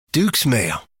Duke's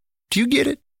mail. Do you get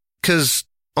it? Because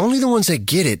only the ones that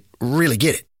get it really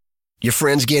get it. Your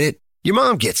friends get it. Your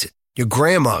mom gets it. Your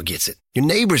grandma gets it. Your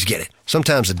neighbors get it.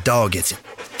 Sometimes the dog gets it.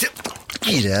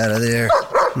 Get out of there.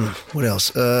 What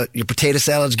else? Your potato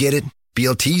salads get it.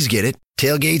 BLTs get it.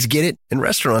 Tailgates get it. And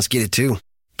restaurants get it too.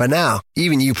 By now,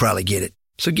 even you probably get it.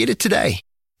 So get it today.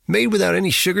 Made without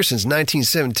any sugar since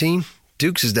 1917,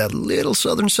 Duke's is that little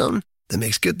southern something that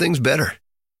makes good things better.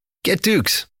 Get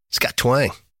Duke's. It's got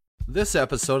twang. This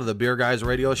episode of the Beer Guys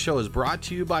Radio Show is brought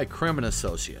to you by Crimin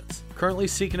Associates, currently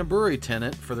seeking a brewery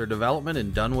tenant for their development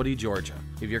in Dunwoody, Georgia.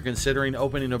 If you're considering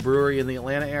opening a brewery in the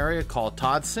Atlanta area, call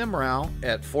Todd Simrau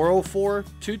at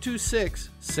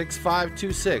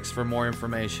 404-226-6526 for more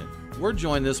information. We're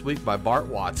joined this week by Bart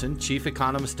Watson, Chief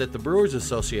Economist at the Brewers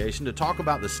Association, to talk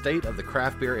about the state of the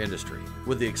craft beer industry.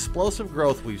 With the explosive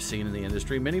growth we've seen in the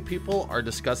industry, many people are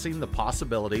discussing the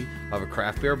possibility of a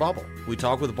craft beer bubble. We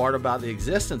talk with Bart about the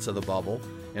existence of the bubble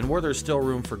and where there's still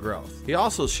room for growth. He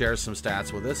also shares some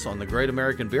stats with us on the Great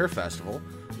American Beer Festival,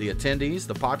 the attendees,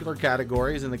 the popular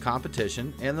categories in the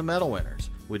competition, and the medal winners.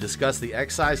 We discuss the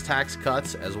excise tax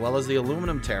cuts as well as the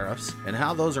aluminum tariffs and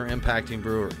how those are impacting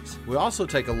breweries. We also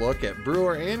take a look at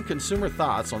brewer and consumer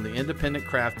thoughts on the independent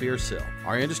craft beer sale.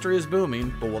 Our industry is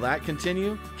booming, but will that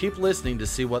continue? Keep listening to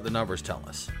see what the numbers tell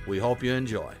us. We hope you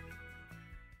enjoy.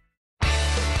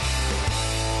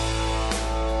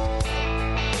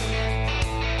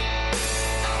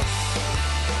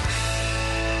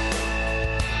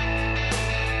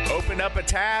 Open up a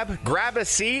tab, grab a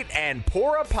seat, and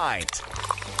pour a pint.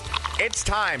 It's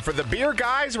time for the Beer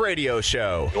Guys Radio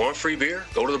Show. You want free beer?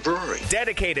 Go to the brewery.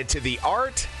 Dedicated to the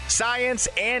art, science,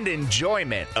 and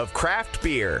enjoyment of craft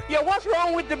beer. Yeah, what's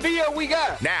wrong with the beer we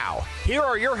got? Now, here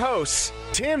are your hosts,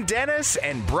 Tim Dennis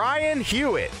and Brian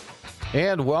Hewitt.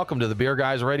 And welcome to the Beer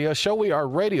Guys Radio Show. We are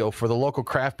radio for the local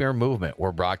craft beer movement.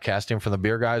 We're broadcasting from the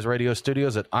Beer Guys Radio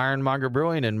Studios at Ironmonger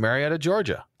Brewing in Marietta,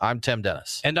 Georgia. I'm Tim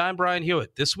Dennis. And I'm Brian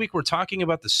Hewitt. This week we're talking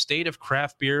about the state of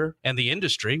craft beer and the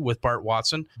industry with Bart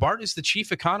Watson. Bart is the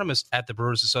chief economist at the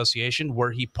Brewers Association,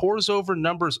 where he pores over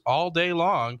numbers all day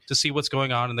long to see what's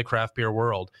going on in the craft beer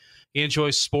world. He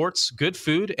enjoys sports, good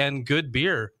food, and good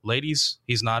beer. Ladies,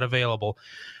 he's not available.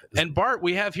 And Bart,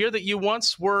 we have here that you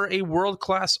once were a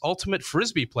world-class ultimate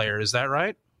Frisbee player. Is that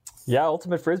right? Yeah,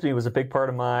 ultimate Frisbee was a big part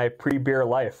of my pre-beer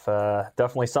life.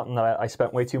 Definitely something that I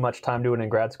spent way too much time doing in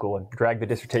grad school and dragged the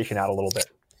dissertation out a little bit.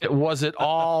 Was it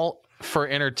all for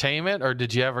entertainment, or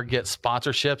did you ever get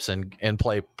sponsorships and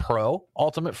play pro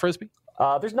ultimate Frisbee?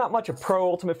 There's not much of pro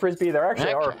ultimate Frisbee. There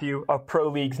actually are a few pro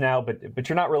leagues now, but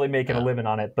you're not really making a living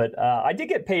on it. But I did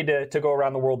get paid to go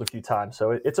around the world a few times,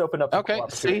 so it's opened up some cool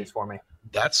opportunities for me.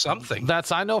 That's something.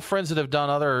 I know friends that have done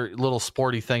other little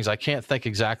sporty things. I can't think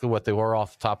exactly what they were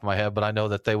off the top of my head, but I know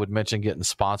that they would mention getting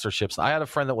sponsorships. I had a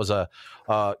friend that was a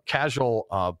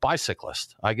casual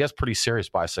bicyclist, I guess pretty serious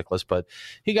bicyclist, but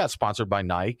he got sponsored by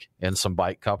Nike and some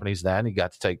bike companies then. He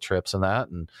got to take trips and that.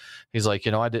 And he's like,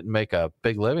 I didn't make a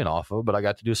big living off of it, but I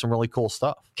got to do some really cool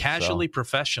stuff. Casually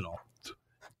professional.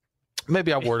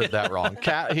 Maybe I worded that wrong.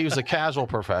 He was a casual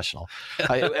professional,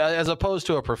 as opposed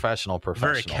to a professional.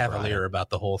 Very cavalier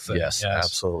about the whole thing. Yes,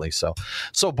 absolutely. So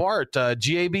Bart,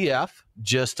 GABF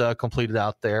just completed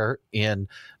out there in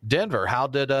Denver. How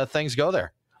did things go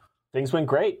there? Things went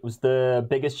great. It was the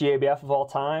biggest GABF of all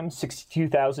time,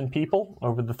 62,000 people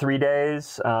over the 3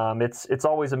 days. It's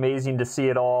always amazing to see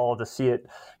it all, to see it,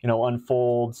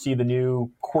 unfold, see the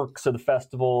new quirks of the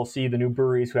festival, see the new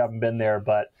breweries who haven't been there.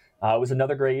 But it was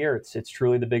another great year. It's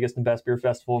truly the biggest and best beer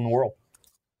festival in the world.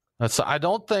 I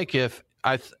don't think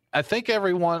I think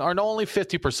everyone, or no, only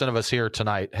 50% of us here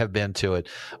tonight have been to it,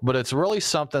 but it's really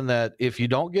something that if you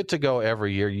don't get to go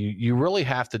every year, you really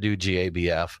have to do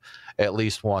GABF at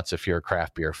least once if you're a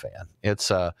craft beer fan.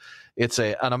 It's an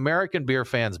American beer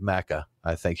fan's mecca.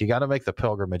 I think you got to make the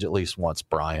pilgrimage at least once,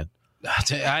 Brian.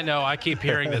 I know. I keep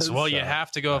hearing this. Well, you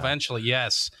have to go eventually.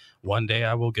 Yes. One day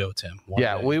I will go, Tim. One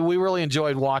day. We really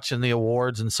enjoyed watching the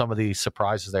awards and some of the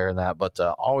surprises there and that, but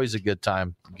always a good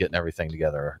time getting everything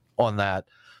together on that.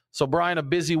 So, Brian, a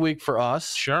busy week for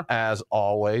us. Sure. As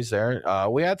always there.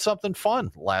 We had something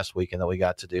fun last weekend that we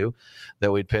got to do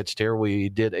that we'd pitched here. We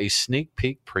did a sneak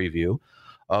peek preview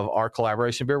of our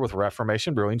collaboration beer with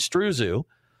Reformation Brewing, Struzu,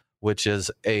 which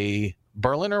is a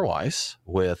Berliner Weiss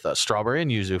with strawberry and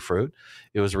yuzu fruit.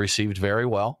 It was received very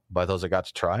well by those that got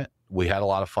to try it. We had a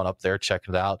lot of fun up there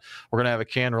checking it out. We're going to have a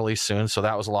can release soon, so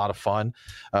that was a lot of fun.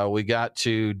 We got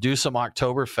to do some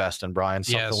Oktoberfest, and Brian,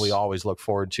 something we always look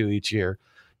forward to each year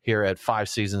here at Five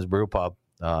Seasons Brew Pub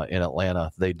in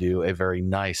Atlanta. They do a very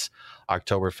nice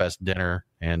Oktoberfest dinner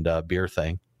and beer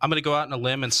thing I'm going to go out on a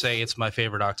limb and say it's my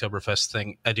favorite Oktoberfest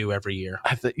thing I do every year.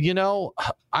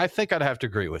 I think I'd have to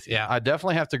agree with you. Yeah. I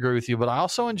definitely have to agree with you, but I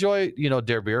also enjoy,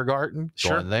 Der Biergarten,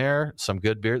 going there, some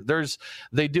good beer.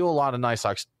 They do a lot of nice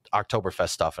Oktoberfest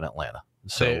stuff in Atlanta.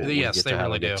 So they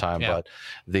really do. Time. Yeah. But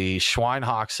the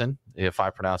Schweinhaxen, if I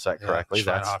pronounce that correctly,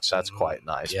 that's quite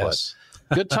nice. Yes.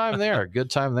 But good time there. Good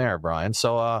time there, Brian.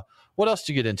 So what else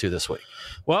did you get into this week?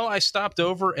 Well, I stopped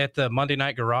over at the Monday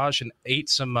Night Garage and ate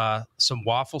some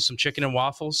waffles, some chicken and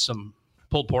waffles, some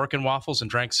pulled pork and waffles, and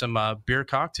drank some beer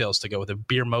cocktails to go with it.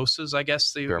 Beer mosas, I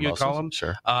guess you call them.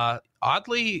 Sure.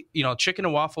 Oddly, chicken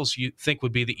and waffles you think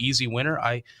would be the easy winner.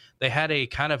 They had a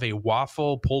kind of a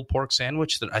waffle pulled pork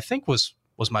sandwich that I think was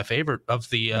my favorite of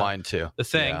the mine too. The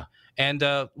thing. Yeah. And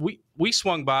we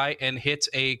swung by and hit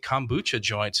a kombucha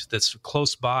joint that's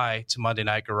close by to Monday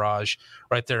Night Garage,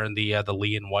 right there in the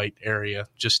Lee and White area,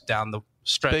 just down the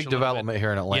stretch. Big development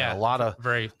here in Atlanta. Yeah, a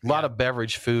lot of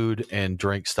beverage, food, and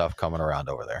drink stuff coming around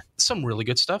over there. Some really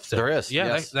good stuff there. There is. Yeah,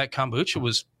 yes. that kombucha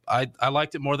was. I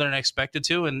liked it more than I expected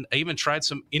to, and I even tried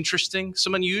some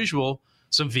unusual.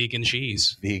 Some vegan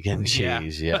cheese. Vegan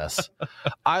cheese, yes.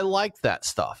 I like that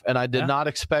stuff, and I did not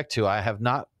expect to. I have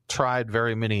not tried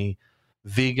very many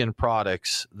vegan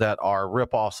products that are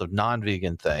ripoffs of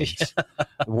non-vegan things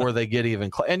where they get even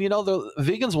and the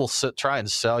vegans will try and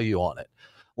sell you on it.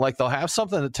 Like they'll have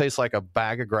something that tastes like a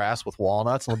bag of grass with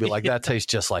walnuts, and they'll be like, that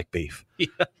tastes just like beef. Yeah.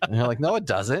 And you're like, no, it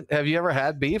doesn't. Have you ever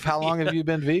had beef? How long have you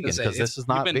been vegan? Because this is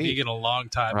not beef. You've been vegan a long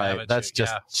time, right? That's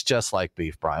it's just like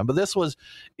beef, Brian. But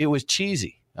it was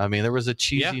cheesy. I mean, there was a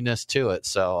cheesiness to it.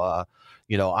 So,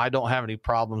 I don't have any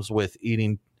problems with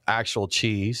eating actual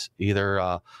cheese,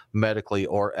 either medically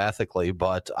or ethically,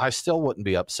 but I still wouldn't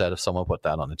be upset if someone put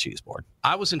that on the cheese board.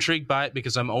 I was intrigued by it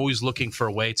because I'm always looking for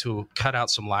a way to cut out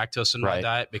some lactose in my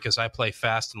diet because I play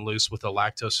fast and loose with a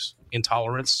lactose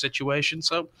intolerance situation.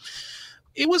 So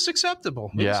it was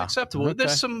acceptable. Okay.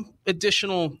 There's some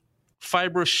additional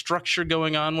fibrous structure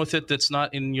going on with it that's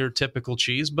not in your typical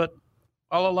cheese, but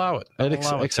I'll allow it.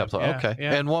 Acceptable. Okay.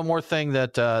 Yeah. And one more thing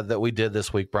that we did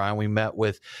this week, Brian, we met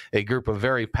with a group of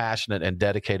very passionate and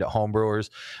dedicated homebrewers.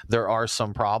 There are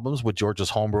some problems with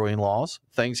Georgia's homebrewing laws.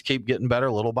 Things keep getting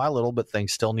better little by little, but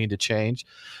things still need to change.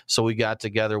 So we got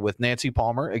together with Nancy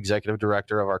Palmer, executive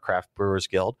director of our Craft Brewers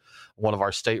Guild, one of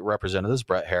our state representatives,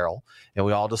 Brett Harrell, and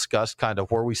we all discussed kind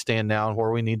of where we stand now and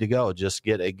where we need to go. Just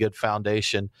get a good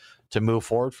foundation to move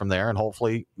forward from there and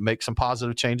hopefully make some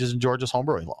positive changes in Georgia's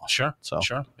homebrewing law. Sure.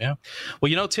 Yeah.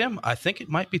 Well, Tim, I think it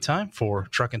might be time for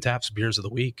Truck and Tap's Beers of the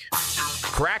Week.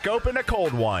 Crack open a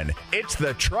cold one. It's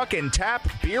the Truck and Tap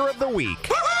Beer of the Week.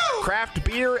 Woo-hoo! Craft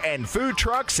beer and food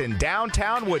trucks in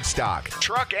downtown Woodstock.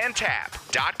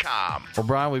 Truckandtap.com. Well,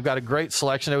 Brian, we've got a great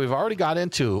selection there. We've already got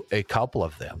into a couple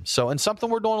of them. So, and something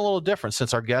we're doing a little different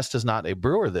since our guest is not a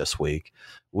brewer this week.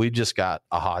 We've just got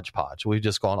a hodgepodge. We've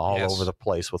just gone all over the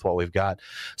place with what we've got.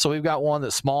 So we've got one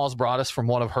that Smalls brought us from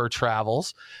one of her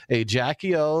travels, a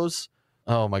Jackie O's.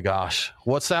 Oh my gosh.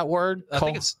 What's that word? I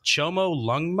think it's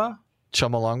Chomolungma.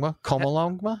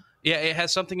 Chomolungma? Yeah, it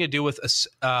has something to do with,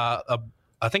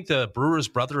 I think the brewer's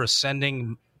brother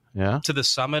ascending to the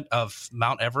summit of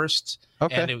Mount Everest.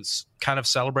 Okay. And it was kind of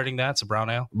celebrating that. It's a brown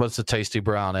ale. But it's a tasty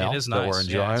brown ale it is that nice. we're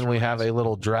enjoying. Really we have a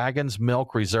little Dragon's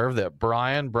Milk Reserve that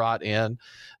Brian brought in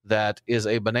that is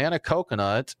a banana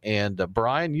coconut. And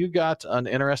Brian, you got an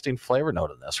interesting flavor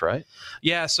note in this, right?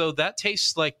 Yeah, so that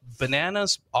tastes like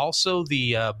bananas. Also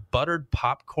the buttered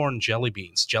popcorn jelly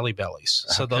beans, Jelly Bellies.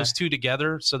 So those two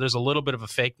together. So there's a little bit of a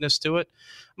fakeness to it.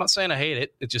 I'm not saying I hate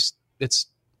it. It's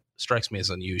strikes me as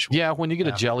unusual. Yeah, when you get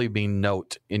a jelly bean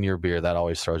note in your beer, that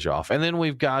always throws you off. And then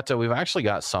we've actually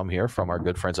got some here from our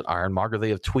good friends at Ironmonger.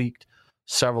 They have tweaked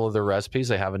several of their recipes.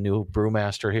 They have a new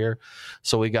brewmaster here.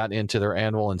 So we got into their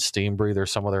Anvil and Steam Breather,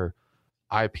 some of their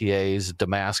IPAs,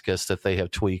 Damascus that they have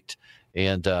tweaked.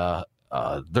 And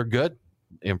they're good,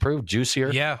 improved,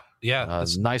 juicier. Yeah.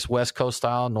 Nice West Coast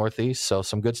style, Northeast. So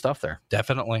some good stuff there.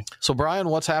 Definitely. So, Brian,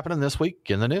 what's happening this week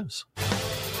in the news?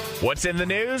 What's in the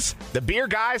news? The beer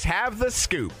guys have the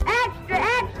scoop. Extra,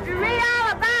 extra, read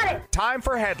all about it. Time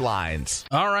for headlines.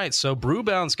 All right, so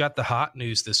Brewbound's got the hot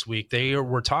news this week. They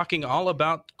were talking all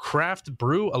about Craft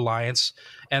Brew Alliance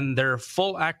and their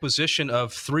full acquisition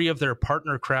of 3 of their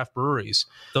partner craft breweries.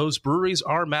 Those breweries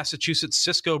are Massachusetts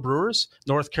Cisco Brewers,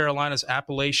 North Carolina's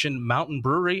Appalachian Mountain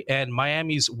Brewery, and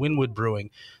Miami's Wynwood Brewing.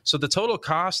 So the total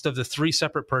cost of the 3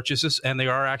 separate purchases, and they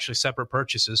are actually separate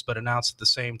purchases, but announced at the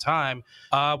same time,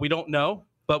 we don't know.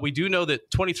 But we do know that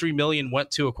 $23 million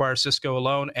went to acquire Cisco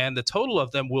alone, and the total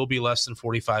of them will be less than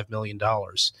 $45 million.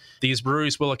 These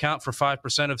breweries will account for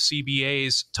 5% of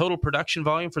CBA's total production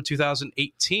volume for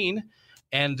 2018.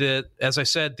 And as I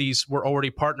said, these were already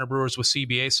partner brewers with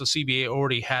CBA, so CBA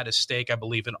already had a stake, I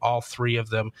believe, in all three of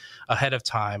them ahead of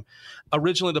time.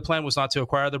 Originally, the plan was not to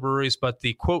acquire the breweries, but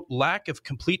the, quote, lack of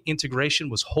complete integration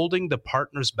was holding the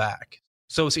partners back.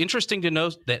 So it's interesting to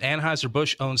note that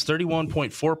Anheuser-Busch owns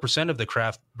 31.4% of the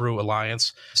Craft Brew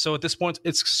Alliance. So at this point,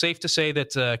 it's safe to say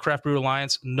that Craft Brew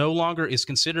Alliance no longer is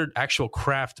considered actual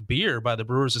craft beer by the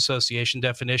Brewers Association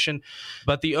definition.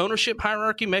 But the ownership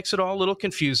hierarchy makes it all a little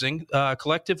confusing.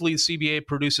 Collectively, the CBA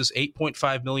produces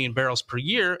 8.5 million barrels per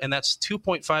year, and that's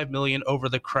 2.5 million over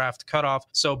the craft cutoff.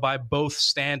 So by both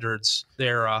standards,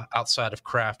 they're outside of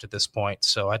craft at this point.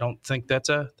 So I don't think that's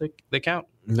they count.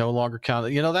 No longer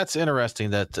count. You know, that's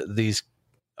interesting that these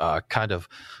kind of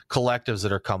collectives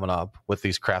that are coming up with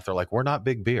these craft, they're like, we're not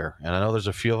big beer. And I know there's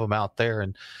a few of them out there,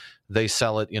 and they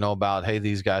sell it, about, hey,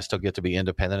 these guys still get to be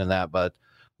independent in that. But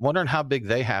wondering how big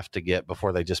they have to get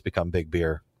before they just become big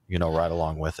beer, right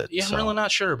along with it. Yeah, I'm really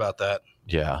not sure about that.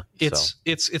 Yeah.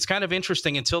 It's kind of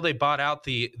interesting. Until they bought out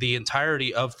the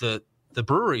entirety of the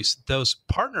breweries, those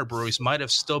partner breweries might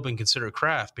have still been considered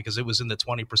craft because it was in the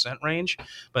 20% range.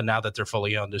 But now that they're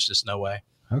fully owned, there's just no way.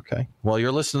 Okay. Well,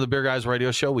 you're listening to the Beer Guys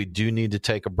Radio Show. We do need to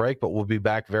take a break, but we'll be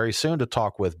back very soon to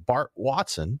talk with Bart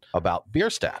Watson about beer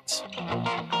stats.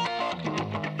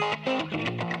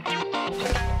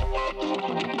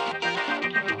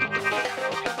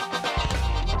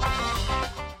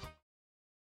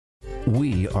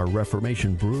 We are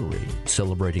Reformation Brewery,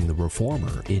 celebrating the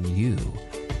reformer in you.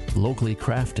 Locally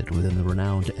crafted within the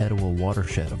renowned Etowah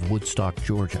watershed of Woodstock,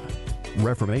 Georgia,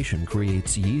 Reformation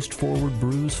creates yeast-forward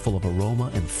brews full of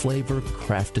aroma and flavor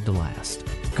crafted to last.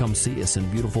 Come see us in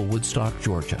beautiful Woodstock,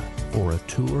 Georgia, for a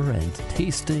tour and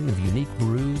tasting of unique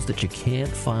brews that you can't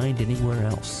find anywhere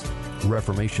else.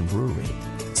 Reformation Brewery.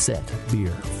 Set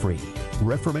beer free.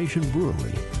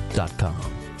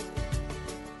 ReformationBrewery.com.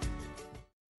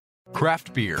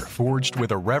 Craft beer forged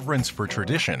with a reverence for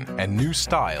tradition and new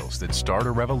styles that start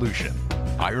a revolution.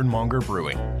 Ironmonger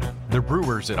Brewing. The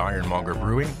brewers at Ironmonger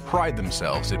Brewing pride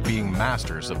themselves at being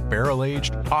masters of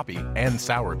barrel-aged, hoppy, and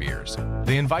sour beers.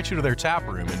 They invite you to their tap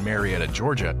room in Marietta,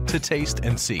 Georgia to taste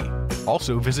and see.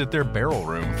 Also visit their barrel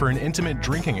room for an intimate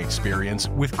drinking experience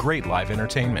with great live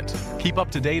entertainment. Keep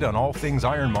up to date on all things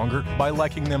Ironmonger by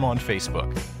liking them on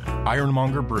Facebook.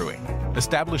 Ironmonger Brewing,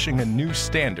 establishing a new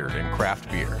standard in craft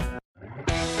beer.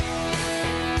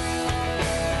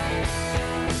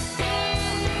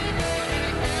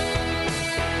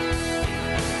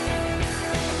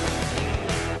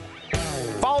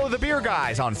 The Beer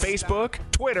Guys on Facebook,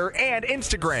 Twitter, and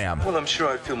Instagram. Well, I'm sure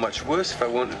I'd feel much worse if I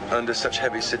weren't under such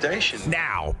heavy sedation.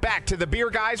 Now, back to the Beer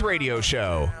Guys Radio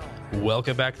Show.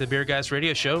 Welcome back to the Beer Guys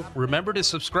Radio Show. Remember to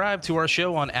subscribe to our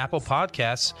show on Apple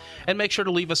Podcasts and make sure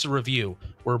to leave us a review.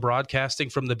 We're broadcasting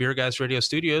from the Beer Guys Radio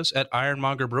Studios at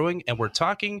Ironmonger Brewing, and we're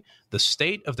talking the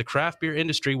state of the craft beer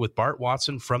industry with Bart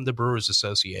Watson from the Brewers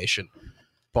Association.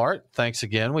 Bart, thanks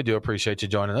again. We do appreciate you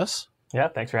joining us. Yeah,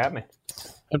 thanks for having me.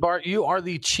 And Bart, you are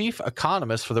the chief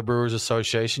economist for the Brewers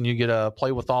Association. You get to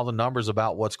play with all the numbers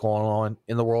about what's going on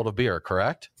in the world of beer,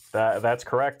 correct? That's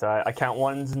correct. I count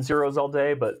ones and zeros all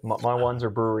day, but my ones are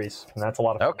breweries, and that's a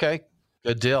lot of fun. Okay,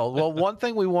 good deal. Well, one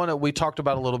thing we talked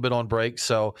about a little bit on break.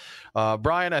 So,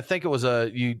 Brian, I think it was a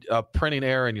printing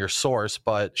error in your source,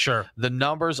 but sure, the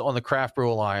numbers on the Craft Brew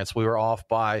Alliance, we were off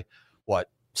by what?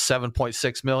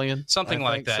 7.6 million, something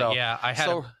like that. So, yeah, I had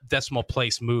a decimal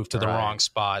place moved to the wrong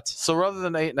spot. So rather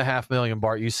than 8.5 million,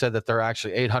 Bart, you said that they're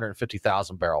actually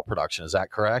 850,000 barrel production. Is that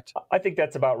correct? I think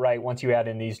that's about right. Once you add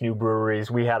in these new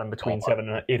breweries, we had them between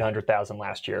 700,000 and 800,000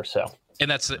 last year. So, and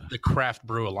that's the Craft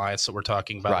Brew Alliance that we're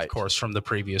talking about, of course, from the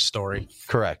previous story.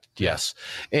 Correct. Yes.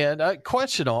 And a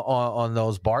question on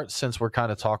those, Bart, since we're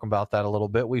kind of talking about that a little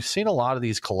bit, we've seen a lot of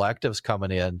these collectives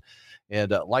coming in.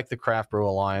 And like the Craft Brew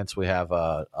Alliance, we have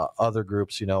other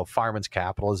groups, Fireman's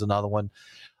Capital is another one.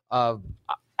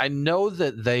 I know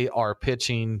that they are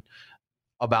pitching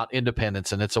about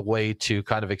independence, and it's a way to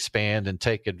kind of expand and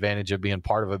take advantage of being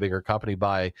part of a bigger company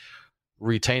by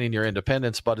retaining your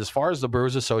independence. But as far as the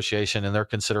Brewers Association and their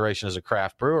consideration as a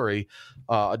craft brewery,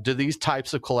 do these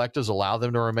types of collectives allow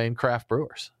them to remain craft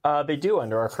brewers? They do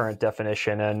under our current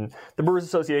definition, and the Brewers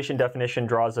Association definition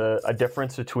draws a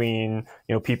difference between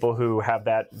people who have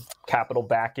that capital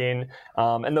backing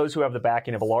and those who have the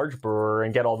backing of a large brewer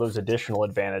and get all those additional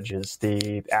advantages: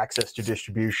 the access to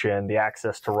distribution, the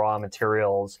access to raw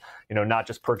materials. Not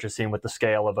just purchasing with the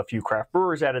scale of a few craft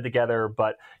brewers added together,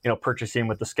 but purchasing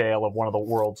with the scale of one of the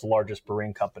world's largest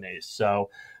brewing companies. So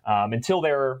until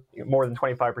they're more than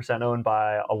 25% owned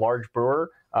by a large brewer,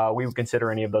 we would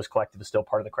consider any of those collectives still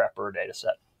part of the craft brewer data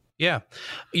set. Yeah.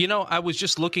 I was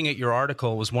just looking at your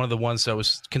article. It was one of the ones I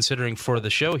was considering for the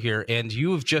show here, and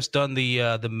you have just done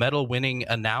the medal winning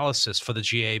analysis for the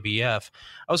GABF.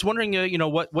 I was wondering,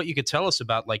 what you could tell us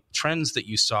about like trends that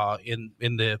you saw in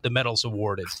the medals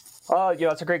awarded.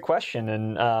 It's a great question,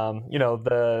 and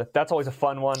that's always a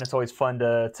fun one. It's always fun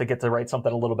to get to write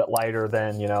something a little bit lighter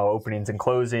than openings and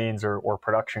closings or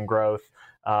production growth.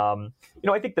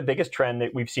 I think the biggest trend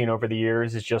that we've seen over the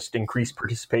years is just increased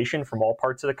participation from all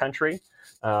parts of the country.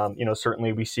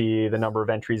 Certainly we see the number of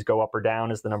entries go up or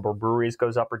down as the number of breweries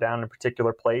goes up or down in a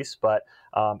particular place, but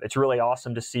it's really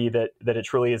awesome to see that it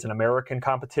truly is an American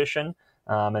competition.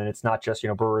 And it's not just,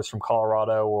 brewers from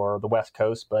Colorado or the West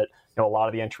Coast, but, a lot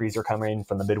of the entries are coming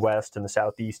from the Midwest and the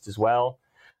Southeast as well.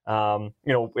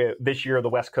 This year, the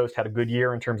West Coast had a good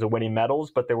year in terms of winning medals,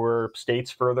 but there were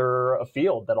states further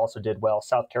afield that also did well.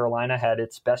 South Carolina had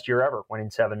its best year ever,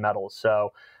 winning 7 medals.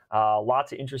 So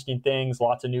lots of interesting things,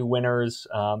 lots of new winners.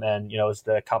 And as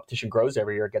the competition grows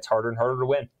every year, it gets harder and harder to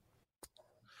win.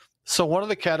 So one of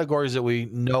the categories that we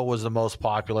know was the most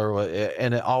popular,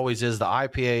 and it always is, the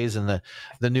IPAs and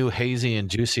the new hazy and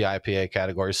juicy IPA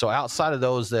category. So outside of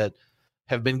those that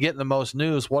have been getting the most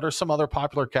news, what are some other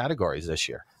popular categories this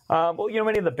year?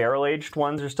 Many of the barrel-aged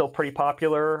ones are still pretty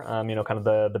popular, kind of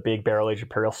the big barrel-aged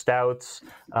imperial stouts.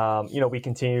 We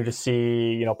continue to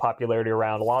see, popularity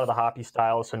around a lot of the hoppy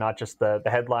styles, so not just the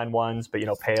headline ones, but,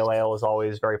 pale ale is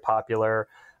always very popular.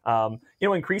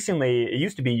 Increasingly, it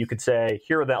used to be you could say,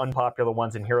 here are the unpopular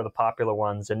ones and here are the popular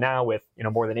ones. And now with,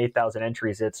 more than 8,000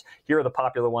 entries, it's here are the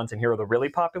popular ones and here are the really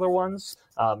popular ones.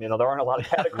 There aren't a lot of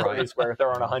categories where there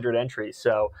aren't 100 entries.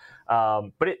 So,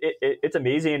 but it's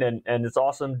amazing and it's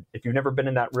awesome. If you've never been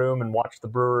in that room and watched the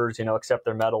brewers, accept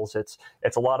their medals, it's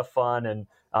a lot of fun. And,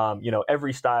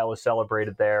 every style is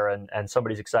celebrated there and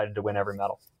somebody's excited to win every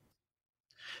medal.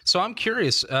 So I'm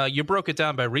curious, you broke it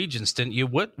down by regions, didn't you?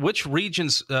 Which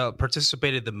regions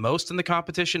participated the most in the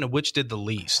competition and which did the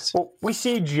least? Well, we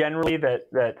see generally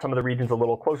that some of the regions a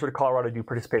little closer to Colorado do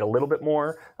participate a little bit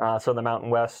more. So the Mountain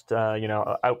West,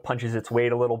 out punches its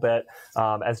weight a little bit,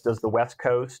 as does the West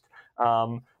Coast.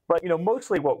 But,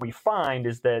 mostly what we find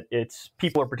is that it's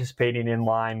people are participating in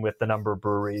line with the number of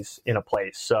breweries in a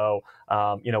place. So,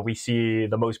 we see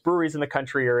the most breweries in the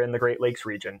country are in the Great Lakes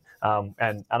region.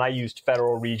 And I used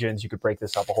federal regions. You could break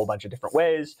this up a whole bunch of different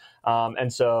ways.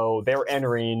 And so they're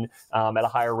entering at a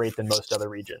higher rate than most other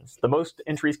regions. The most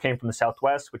entries came from the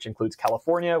Southwest, which includes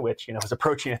California, which, is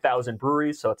approaching 1,000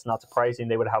 breweries. So it's not surprising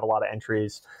they would have a lot of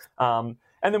entries.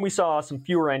 And then we saw some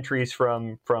fewer entries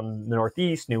from the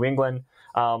Northeast, New England.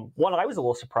 One I was a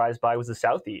little surprised by was the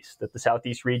Southeast, that the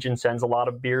Southeast region sends a lot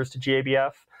of beers to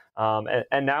GABF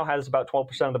and now has about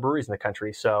 12% of the breweries in the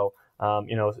country. So,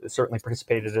 it certainly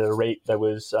participated at a rate that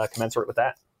was commensurate with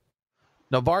that.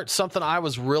 Now, Bart, something I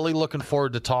was really looking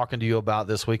forward to talking to you about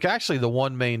this week, actually the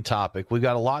one main topic. We've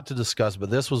got a lot to discuss, but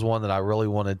this was one that I really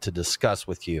wanted to discuss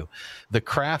with you, the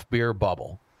craft beer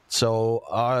bubble.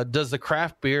 So does the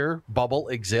craft beer bubble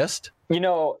exist?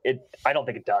 I don't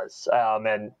think it does.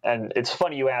 And it's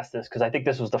funny you asked this because I think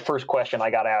this was the first question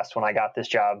I got asked when I got this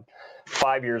job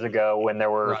 5 years ago when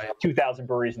there were 2,000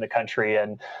 breweries in the country.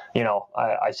 And,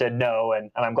 I said no.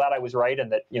 And I'm glad I was right.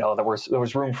 And that, there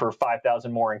was room for 5,000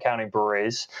 more and counting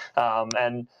breweries.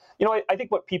 I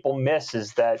think what people miss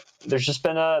is that there's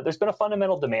been a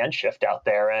fundamental demand shift out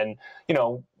there. And,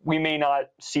 we may not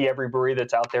see every brewery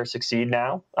that's out there succeed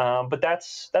now, but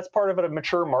that's part of a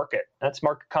mature market. That's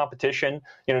market competition.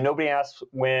 Nobody asks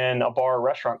when a bar or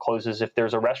restaurant closes if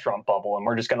there's a restaurant bubble and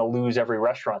we're just going to lose every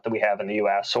restaurant that we have in the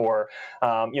U.S. or,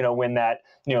 when that,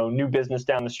 new business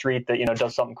down the street that,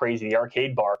 does something crazy, the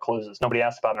arcade bar closes. Nobody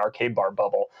asks about an arcade bar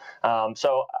bubble.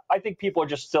 So I think people are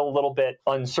just still a little bit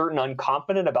uncertain,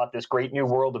 unconfident about this great new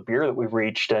world of beer that we've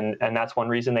reached. And that's one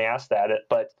reason they asked that.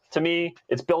 But to me,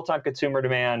 it's built on consumer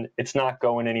demand. It's not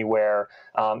going anywhere.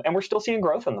 And we're still seeing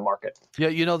growth in the market.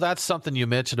 Yeah, that's something you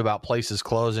mentioned about places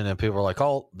closing and people are like,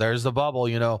 oh, there's the bubble,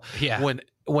 Yeah.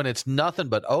 When it's nothing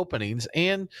but openings.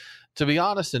 And to be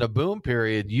honest, in a boom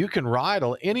period,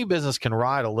 any business can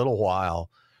ride a little while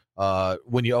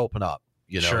when you open up.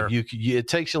 Sure. It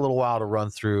takes you a little while to run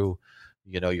through,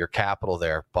 your capital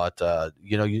there. But,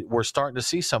 we're starting to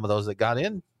see some of those that got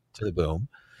into the boom.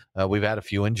 We've had a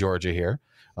few in Georgia here.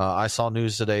 I saw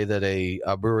news today that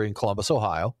a brewery in Columbus,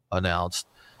 Ohio, announced,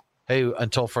 hey,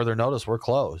 until further notice, we're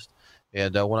closed.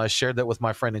 And when I shared that with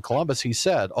my friend in Columbus, he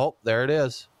said, oh, there it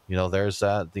is. There's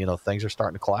that, things are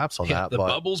starting to collapse on that. The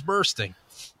bubble's bursting.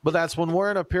 But that's when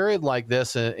we're in a period like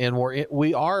this and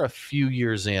we are a few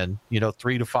years in,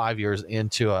 3 to 5 years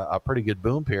into a pretty good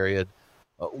boom period.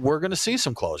 we're going to see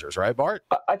some closures, right, Bart?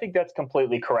 I think that's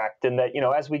completely correct. And that,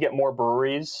 as we get more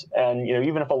breweries and,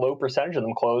 even if a low percentage of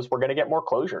them close, we're going to get more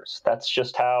closures. That's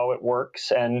just how it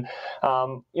works. And,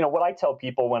 what I tell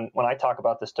people when I talk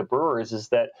about this to brewers is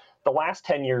that the last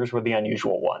 10 years were the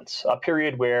unusual ones, a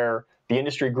period where the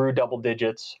industry grew double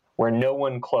digits, where no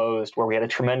one closed, where we had a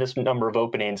tremendous number of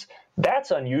openings.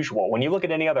 That's unusual. When you look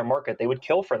at any other market, they would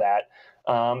kill for that.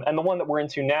 And the one that we're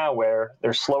into now, where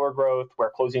there's slower growth,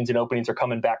 where closings and openings are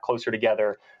coming back closer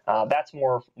together, that's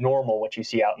more normal what you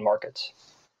see out in markets.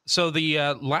 So the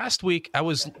last week, I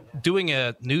was doing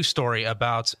a news story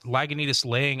about Lagunitas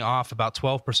laying off about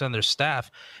 12% of their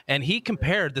staff, and the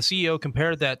CEO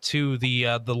compared that to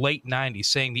the late 90s,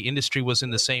 saying the industry was in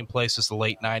the same place as the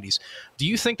late 90s. Do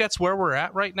you think that's where we're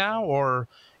at right now, or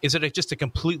is it just a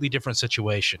completely different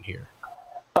situation here?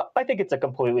 I think it's a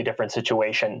completely different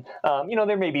situation.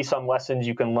 There may be some lessons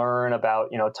you can learn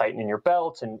about, tightening your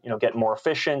belt and, getting more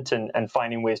efficient and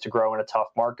finding ways to grow in a tough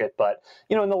market. But,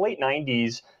 in the late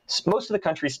 90s, most of the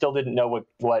country still didn't know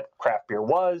what craft beer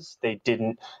was. They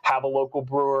didn't have a local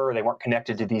brewer. They weren't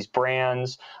connected to these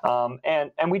brands.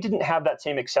 And we didn't have that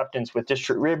same acceptance with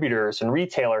distributors and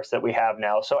retailers that we have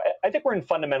now. So I think we're in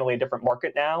fundamentally a different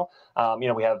market now.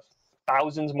 We have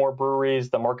thousands more breweries.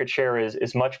 The market share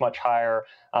is much, much higher.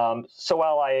 So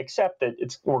while I accept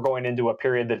that we're going into a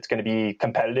period that it's going to be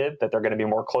competitive, that there are going to be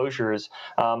more closures,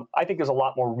 I think there's a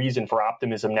lot more reason for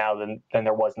optimism now than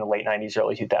there was in the late 90s,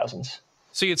 early 2000s.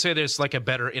 So you'd say there's like a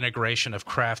better integration of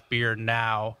craft beer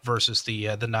now versus the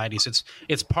 90s.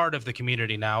 It's part of the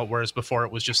community now, whereas before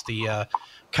it was just the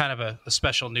kind of a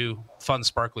special new fun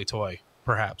sparkly toy,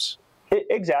 perhaps.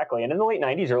 Exactly. And in the late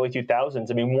 90s, early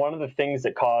 2000s, one of the things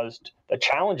that caused the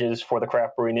challenges for the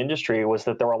craft brewing industry was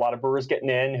that there were a lot of brewers getting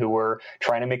in who were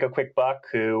trying to make a quick buck,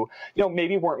 who,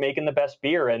 maybe weren't making the best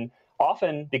beer. And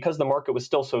often, because the market was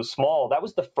still so small, that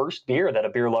was the first beer that a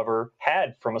beer lover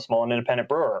had from a small and independent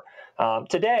brewer.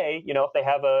 Today, if they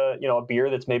have a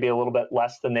beer that's maybe a little bit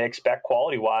less than they expect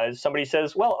quality-wise, somebody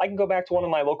says, well, I can go back to one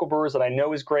of my local brewers that I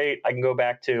know is great. I can go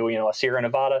back to, a Sierra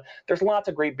Nevada. There's lots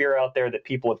of great beer out there that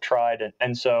people have tried.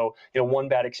 And so, one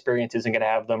bad experience isn't going to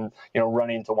have them,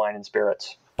 running into wine and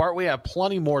spirits. Bart, we have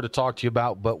plenty more to talk to you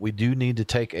about, but we do need to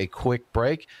take a quick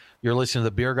break. You're listening to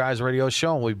the Beer Guys Radio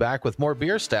Show, and we'll be back with more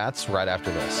beer stats right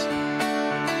after this.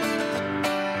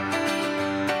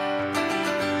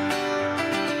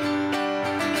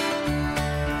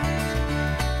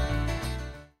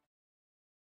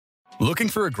 Looking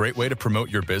for a great way to promote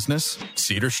your business?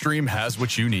 CedarStream has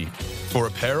what you need. For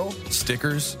apparel,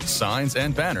 stickers, signs,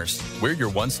 and banners, we're your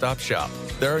one-stop shop.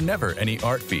 There are never any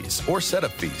art fees or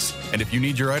setup fees. And if you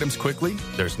need your items quickly,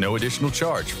 there's no additional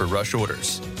charge for rush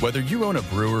orders. Whether you own a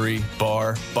brewery,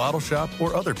 bar, bottle shop,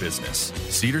 or other business,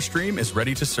 CedarStream is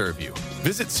ready to serve you.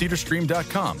 Visit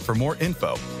cedarstream.com for more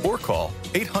info or call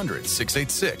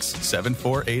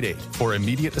 800-686-7488 for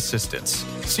immediate assistance.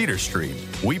 CedarStream.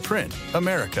 We print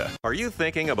America. Are you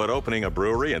thinking about opening a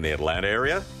brewery in the Atlanta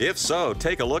area? If so,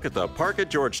 take a look at the Park at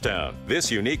Georgetown. This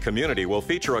unique community will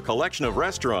feature a collection of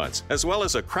restaurants as well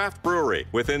as a craft brewery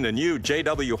within the new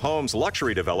J.W. Homes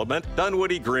luxury development,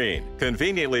 Dunwoody Green.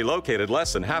 Conveniently located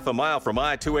less than half a mile from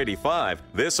I-285,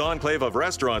 this enclave of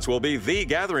restaurants will be the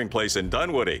gathering place in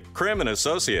Dunwoody. Krim &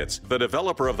 Associates, the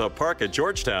developer of the Park at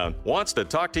Georgetown, wants to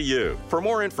talk to you. For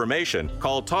more information,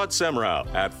 call Todd Semrau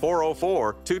at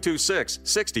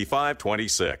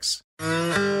 404-226-6526.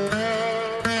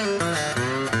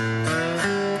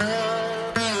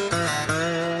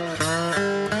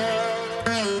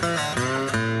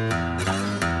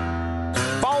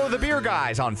 Follow the Beer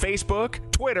Guys on Facebook,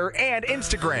 Twitter, and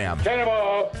Instagram.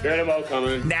 Cannonball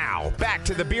coming. Now, back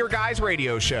to the Beer Guys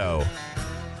Radio Show.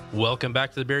 Welcome back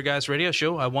to the Beer Guys Radio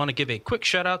Show. I want to give a quick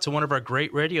shout out to one of our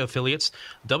great radio affiliates,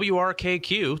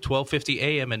 WRKQ, 1250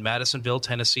 AM in Madisonville,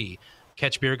 Tennessee.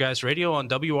 Catch Beer Guys Radio on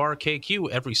WRKQ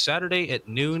every Saturday at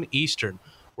noon Eastern.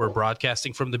 We're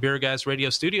broadcasting from the Beer Guys Radio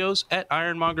studios at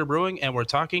Ironmonger Brewing, and we're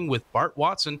talking with Bart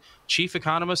Watson, Chief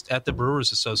Economist at the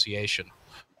Brewers Association.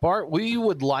 Bart, we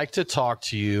would like to talk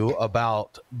to you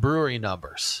about brewery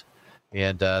numbers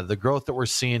and the growth that we're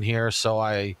seeing here. So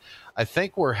I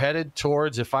think we're headed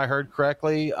towards, if I heard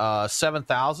correctly,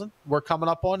 7,000 we're coming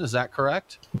up on. Is that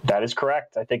correct? That is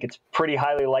correct. I think it's pretty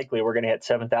highly likely we're going to hit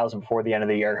 7,000 before the end of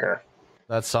the year here.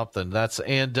 That's something.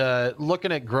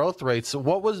 Looking at growth rates.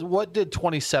 What did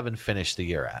 27 finish the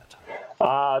year at?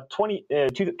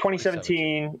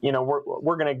 2017,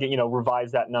 we're going to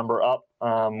revise that number up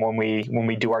when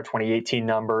we do our 2018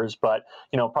 numbers, but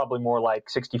probably more like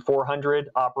 6,400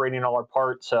 operating all our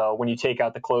parts. So when you take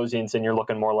out the closings, then you're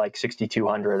looking more like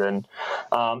 6,200. And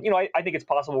I think it's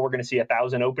possible we're going to see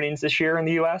 1,000 openings this year in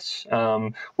the U.S.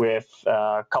 With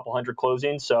a couple hundred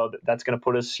closings. So that's going to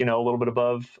put us a little bit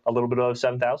above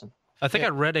 7,000. I think I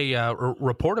read a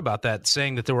report about that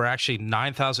saying that there were actually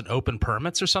 9,000 open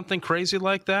permits or something crazy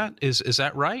like that. Is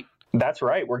that right? That's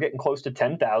right. We're getting close to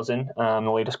 10,000.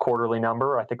 The latest quarterly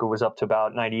number, I think it was up to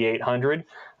about 9,800.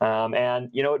 And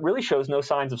it really shows no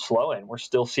signs of slowing. We're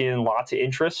still seeing lots of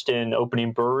interest in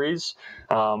opening breweries.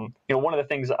 One of the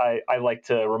things I like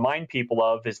to remind people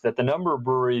of is that the number of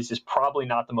breweries is probably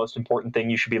not the most important thing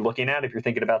you should be looking at if you're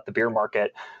thinking about the beer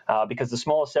market, because the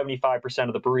smallest 75%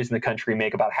 of the breweries in the country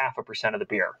make about 0.5% of the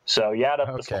beer. So you add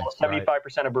up the smallest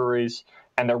 75% of breweries,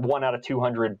 and they're 1 out of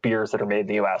 200 beers that are made in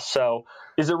the U.S. So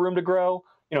is there room to grow?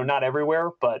 Not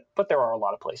everywhere, but there are a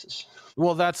lot of places.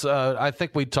 Well, that's I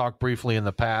think we talked briefly in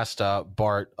the past,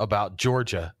 Bart, about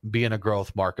Georgia being a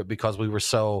growth market because we were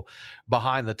so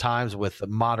behind the times with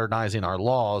modernizing our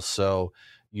laws. So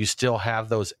you still have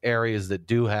those areas that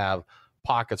do have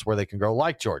pockets where they can grow,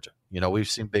 like Georgia. We've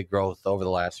seen big growth over the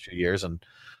last few years, and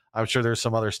I'm sure there's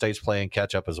some other states playing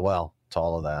catch up as well to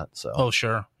all of that. So. Oh,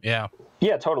 sure. Yeah.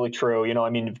 Yeah, totally true.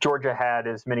 If Georgia had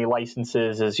as many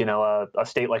licenses as, a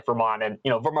state like Vermont, and,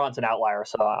 Vermont's an outlier,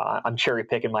 so I'm cherry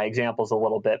picking my examples a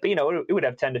little bit, but, it would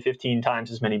have 10 to 15 times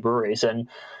as many breweries. And,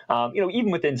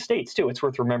 even within states too, it's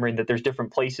worth remembering that there's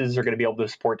different places that are going to be able to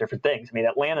support different things.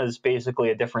 Atlanta is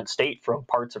basically a different state from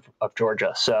parts of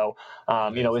Georgia. So,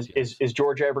 is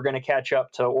Georgia ever going to catch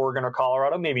up to Oregon or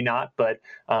Colorado? Maybe not, but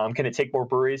can it take more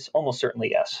breweries? Almost certainly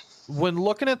yes. When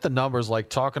looking at the numbers, like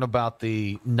talking about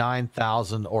the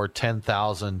 9,000 or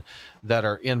 10,000 that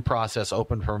are in process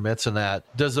open permits and that,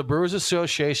 does the Brewers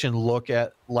Association look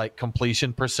at like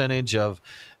completion percentage of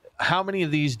how many of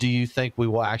these do you think we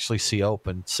will actually see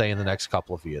open, say, in the next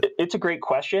couple of years? It's a great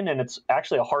question, and it's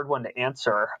actually a hard one to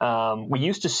answer. We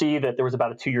used to see that there was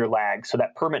about a 2-year lag, so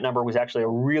that permit number was actually a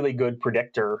really good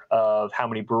predictor of how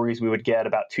many breweries we would get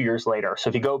about 2 years later. So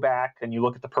if you go back and you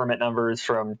look at the permit numbers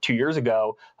from 2 years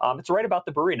ago, it's right about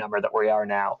the brewery number that we are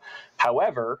now.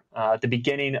 However, at the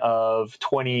beginning of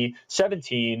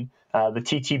 2017, the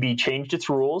TTB changed its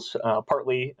rules,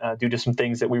 partly due to some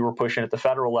things that we were pushing at the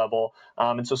federal level.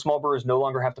 And so small brewers no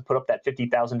longer have to put up that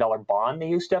 $50,000 bond they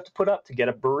used to have to put up to get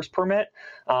a brewer's permit.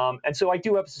 And so I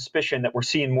do have a suspicion that we're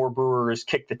seeing more brewers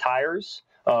kick the tires,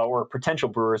 or potential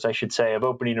brewers, I should say, of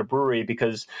opening a brewery,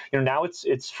 because now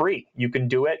it's free. You can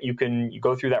do it. You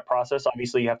go through that process.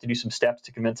 Obviously, you have to do some steps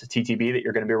to convince the TTB that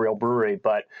you're going to be a real brewery.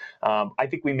 But I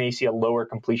think we may see a lower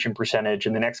completion percentage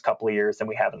in the next couple of years than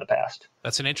we have in the past.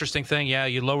 That's an interesting thing. Yeah,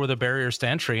 you lower the barriers to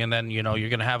entry, and then you're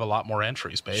going to have a lot more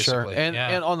entries, basically. Sure.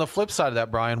 And on the flip side of that,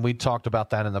 Brian, we talked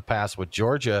about that in the past with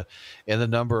Georgia and the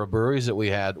number of breweries that we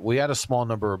had. We had a small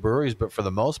number of breweries, but for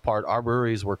the most part, our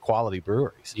breweries were quality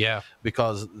breweries. Yeah,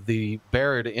 because the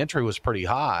barrier to entry was pretty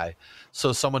high.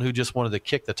 So someone who just wanted to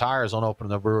kick the tires on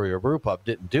opening a brewery or brew pub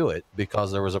didn't do it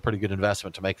because there was a pretty good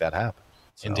investment to make that happen.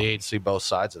 So Indeed. See both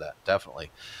sides of that,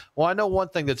 definitely. Well, I know one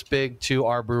thing that's big to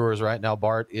our brewers right now,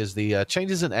 Bart, is the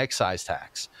changes in excise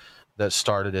tax that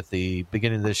started at the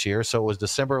beginning of this year. So it was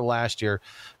December last year.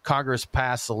 Congress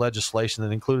passed the legislation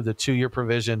that included the 2-year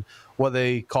provision, what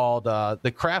they called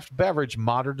the Craft Beverage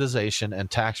Modernization and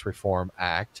Tax Reform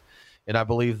Act. And I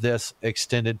believe this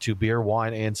extended to beer,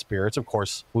 wine, and spirits. Of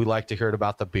course, we like to hear it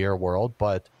about the beer world,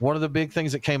 but one of the big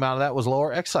things that came out of that was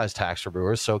lower excise tax for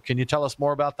brewers. So can you tell us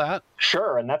more about that?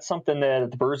 Sure. And that's something that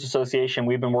the Brewers Association,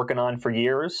 we've been working on for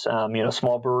years.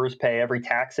 Small brewers pay every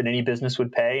tax that any business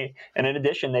would pay. And in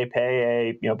addition, they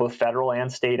pay both federal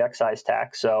and state excise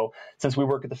tax. So since we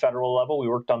work at the federal level, we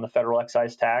worked on the federal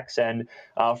excise tax. And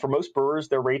for most brewers,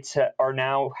 their rates are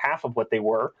now half of what they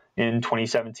were in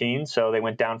 2017. So they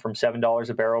went down from $7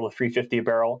 a barrel to $3.50 a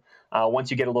barrel. Once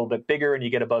you get a little bit bigger and you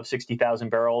get above 60,000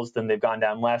 barrels, then they've gone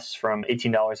down less, from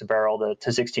 $18 a barrel to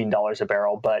 $16 a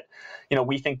barrel. But,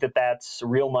 we think that that's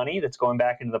real money that's going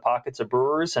back into the pockets of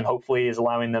brewers, and hopefully is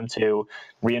allowing them to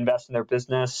reinvest in their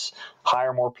business,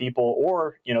 hire more people,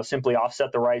 or, simply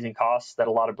offset the rising costs that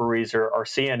a lot of breweries are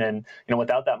seeing. And,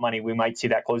 without that money, we might see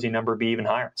that closing number be even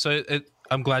higher. So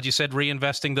I'm glad you said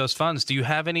reinvesting those funds. Do you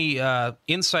have any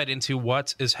insight into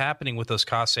what is happening with those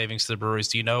cost savings to the breweries?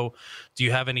 Do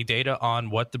you have any data on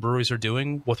what the breweries are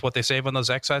doing with what they save on those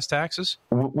excise taxes?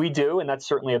 We do, and that's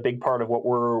certainly a big part of what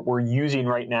we're using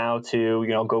right now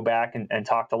to go back and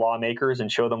talk to lawmakers and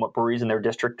show them what breweries in their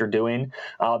district are doing.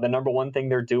 The number one thing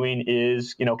they're doing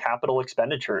is capital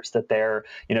expenditures, that they're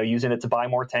using it to buy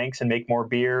more tanks and make more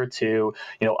beer, to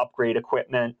upgrade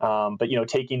equipment. But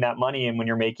taking that money, and when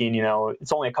you're making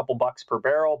it's only a couple bucks per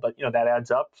barrel, but that adds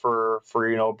up for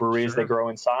breweries. Sure. They grow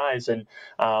in size, and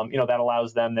that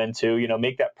allows them then to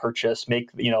make that purchase,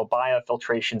 buy a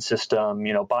filtration system,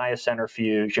 buy a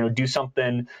centrifuge, do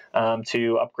something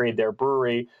to upgrade their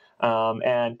brewery.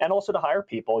 And also to hire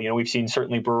people. We've seen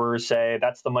certainly brewers say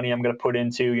that's the money I'm going to put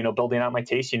into, building out my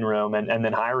tasting room, and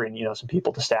then hiring, some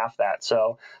people to staff that.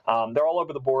 So they're all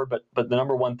over the board, but the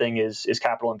number one thing is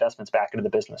capital investments back into the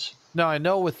business. Now, I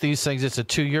know with these things, it's a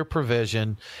 2-year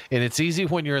provision, and it's easy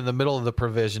when you're in the middle of the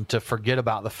provision to forget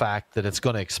about the fact that it's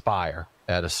going to expire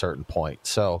at a certain point.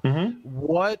 So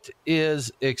what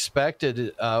is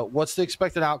expected? What's the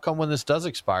expected outcome when this does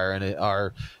expire? And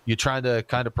are you trying to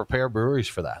kind of prepare breweries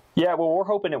for that? Yeah, well, we're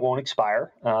hoping it won't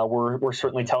expire. We're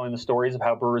certainly telling the stories of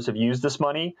how brewers have used this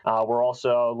money. We're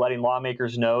also letting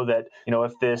lawmakers know that,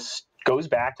 if this goes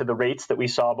back to the rates that we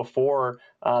saw before,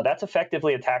 that's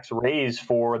effectively a tax raise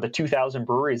for the 2,000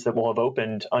 breweries that will have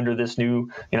opened under this new,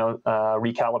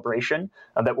 recalibration,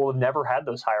 that will have never had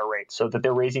those higher rates, so that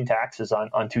they're raising taxes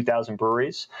on 2,000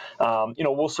 breweries.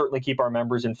 We'll certainly keep our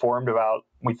members informed about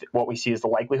what we see as the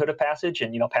likelihood of passage,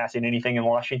 and, passing anything in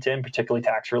Washington, particularly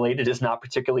tax related, is not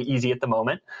particularly easy at the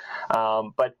moment.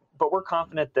 But we're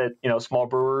confident that, small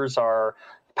brewers are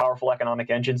powerful economic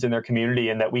engines in their community,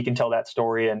 and that we can tell that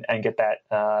story and get that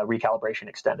recalibration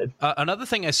extended. Another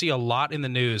thing I see a lot in the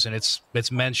news, and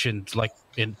it's mentioned like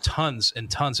in tons and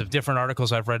tons of different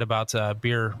articles I've read about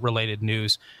beer-related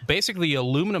news. Basically,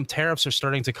 aluminum tariffs are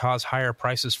starting to cause higher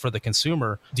prices for the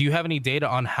consumer. Do you have any data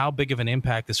on how big of an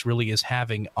impact this really is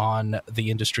having on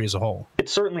the industry as a whole?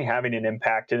 It's certainly having an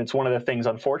impact, and it's one of the things,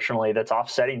 unfortunately, that's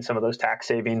offsetting some of those tax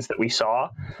savings that we saw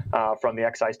from the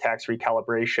excise tax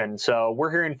recalibration. So we're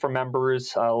hearing from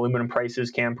members, aluminum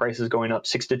prices, can prices going up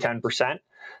 6 to 10%.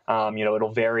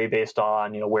 It'll vary based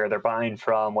on, where they're buying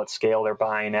from, what scale they're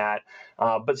buying at.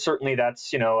 But certainly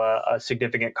that's, a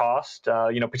significant cost,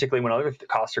 particularly when other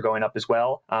costs are going up as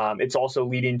well. It's also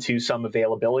leading to some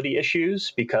availability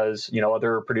issues because,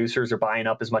 other producers are buying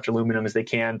up as much aluminum as they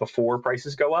can before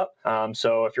prices go up.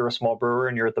 So if you're a small brewer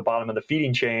and you're at the bottom of the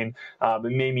feeding chain, it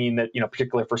may mean that,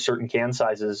 particularly for certain can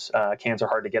sizes, cans are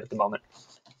hard to get at the moment.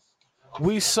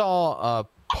 We saw a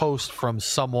post from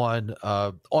someone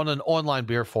on an online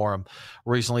beer forum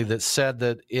recently that said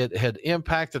that it had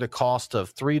impacted a cost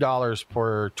of $3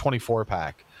 per 24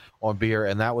 pack on beer,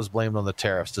 and that was blamed on the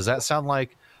tariffs. Does that sound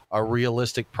like a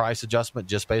realistic price adjustment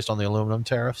just based on the aluminum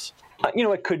tariffs?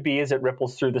 It could be as it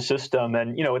ripples through the system.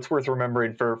 And, it's worth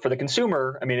remembering for the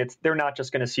consumer, they're not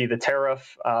just going to see the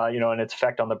tariff, and its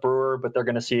effect on the brewer, but they're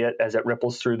going to see it as it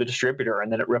ripples through the distributor,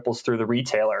 and then it ripples through the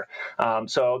retailer.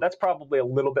 So that's probably a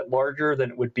little bit larger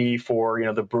than it would be for,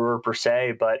 the brewer per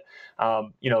se. But,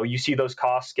 you see those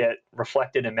costs get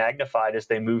reflected and magnified as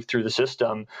they move through the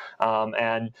system.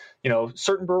 And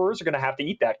certain brewers are going to have to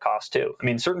eat that cost too.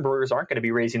 Certain brewers aren't going to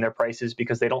be raising their prices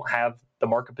because they don't have the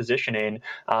market positioning,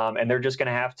 and they're just going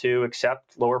to have to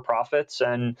accept lower profits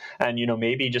and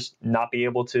maybe just not be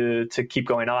able to keep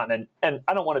going on. And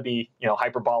I don't want to be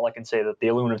hyperbolic and say that the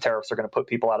aluminum tariffs are going to put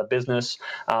people out of business,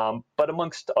 but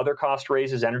amongst other cost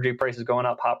raises, energy prices going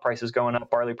up, hop prices going up,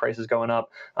 barley prices going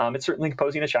up, it's certainly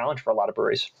posing a challenge for a lot of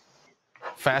breweries.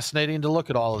 Fascinating to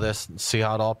look at all of this and see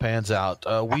how it all pans out.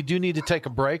 We do need to take a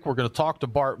break. We're going to talk to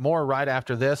Bart more right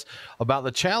after this about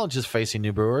the challenges facing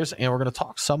new brewers, and we're going to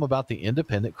talk some about the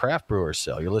independent craft brewers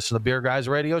sale. You're listening to Beer Guys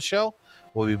Radio Show.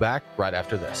 We'll be back right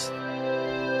after this.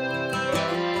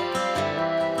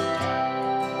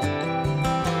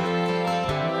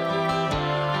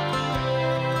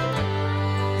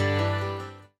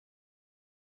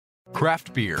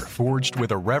 Craft beer forged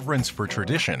with a reverence for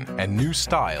tradition and new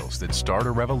styles that start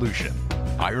a revolution.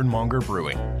 Ironmonger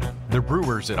Brewing. The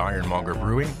brewers at Ironmonger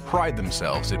Brewing pride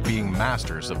themselves at being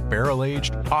masters of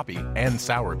barrel-aged, hoppy, and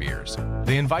sour beers.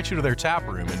 They invite you to their tap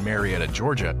room in Marietta,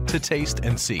 Georgia to taste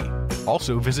and see.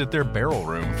 Also visit their barrel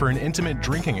room for an intimate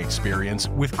drinking experience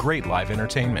with great live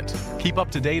entertainment. Keep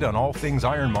up to date on all things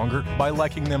Ironmonger by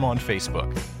liking them on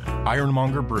Facebook.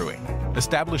 Ironmonger Brewing,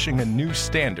 establishing a new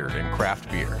standard in craft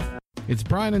beer. It's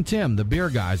Brian and Tim, the beer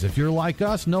guys. If you're like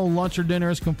us, no lunch or dinner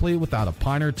is complete without a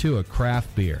pint or two of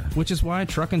craft beer. Which is why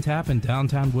Truck and Tap in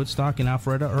downtown Woodstock and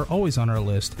Alpharetta are always on our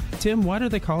list. Tim, why do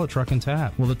they call it Truck and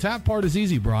Tap? Well, the tap part is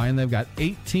easy, Brian. They've got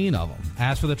 18 of them.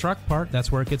 As for the truck part,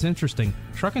 that's where it gets interesting.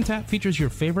 Truck and Tap features your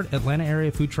favorite Atlanta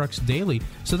area food trucks daily,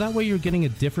 so that way you're getting a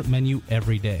different menu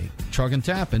every day. Truck and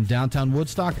Tap in downtown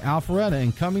Woodstock, Alpharetta,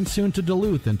 and coming soon to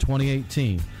Duluth in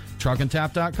 2018.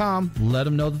 Truckandtap.com. Let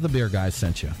them know that the beer guys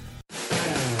sent you.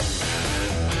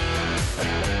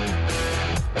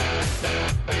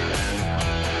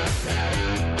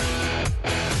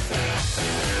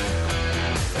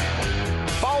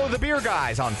 The Beer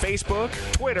Guys on Facebook,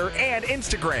 Twitter, and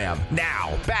Instagram.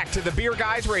 Now, back to the Beer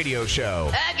Guys Radio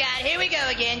Show. Oh, God, here we go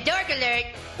again. Dork alert.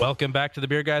 Welcome back to the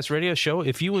Beer Guys Radio Show.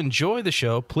 If you enjoy the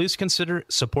show, please consider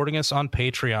supporting us on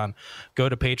Patreon. Go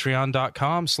to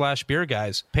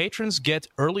patreon.com/beerguys. Patrons get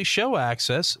early show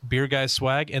access, Beer Guys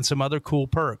swag, and some other cool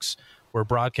perks. We're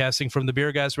broadcasting from the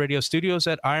Beer Guys Radio Studios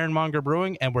at Ironmonger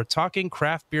Brewing, and we're talking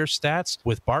craft beer stats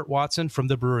with Bart Watson from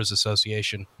the Brewers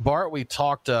Association. Bart, we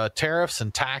talked tariffs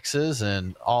and taxes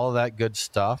and all of that good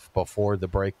stuff before the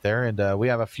break there, and we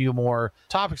have a few more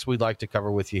topics we'd like to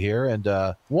cover with you here. And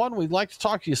one, we'd like to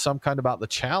talk to you some kind about the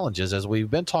challenges, as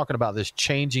we've been talking about this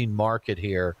changing market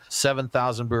here.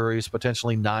 7,000 breweries,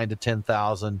 potentially 9,000 to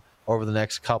 10,000 over the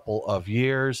next couple of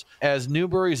years. As new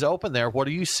breweries open there, what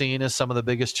are you seeing as some of the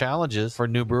biggest challenges for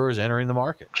new brewers entering the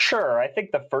market? Sure. I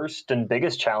think the first and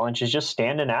biggest challenge is just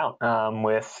standing out.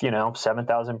 With,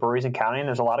 7,000 breweries and counting,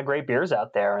 there's a lot of great beers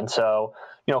out there. And so,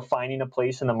 finding a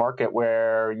place in the market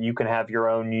where you can have your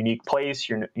own unique place,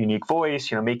 your unique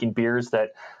voice, making beers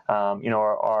that,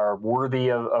 are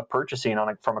worthy of purchasing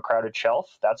from a crowded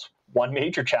shelf. That's one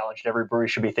major challenge that every brewery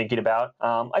should be thinking about.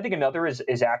 I think another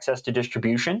is access to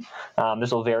distribution.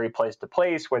 This will vary place to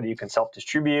place, whether you can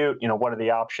self-distribute, what are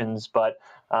the options, but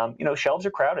shelves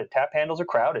are crowded, tap handles are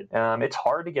crowded. It's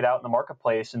hard to get out in the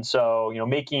marketplace. And so,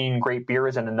 making great beer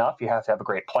isn't enough. You have to have a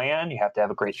great plan. You have to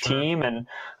have a great team. And,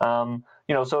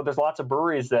 so there's lots of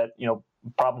breweries that,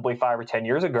 probably 5 or 10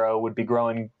 years ago would be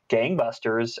growing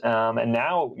gangbusters. And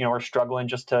now, are struggling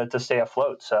just to stay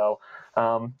afloat. So,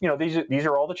 these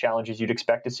are all the challenges you'd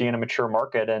expect to see in a mature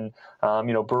market. And,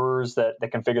 brewers that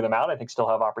can figure them out, I think still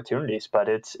have opportunities, but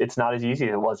it's not as easy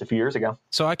as it was a few years ago.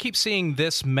 So I keep seeing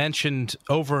this mentioned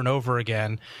over and over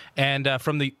again, and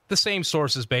from the same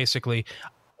sources, basically.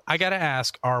 I got to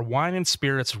ask, are wine and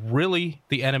spirits really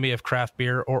the enemy of craft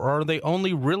beer, or are they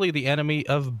only really the enemy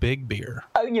of big beer?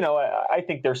 I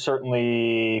think they're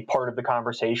certainly part of the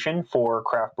conversation for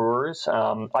craft brewers.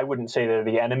 I wouldn't say they're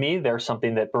the enemy. They're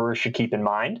something that brewers should keep in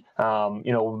mind.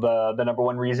 The number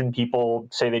one reason people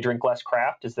say they drink less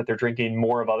craft is that they're drinking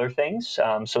more of other things.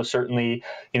 So certainly,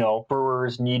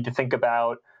 brewers need to think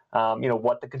about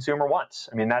what the consumer wants.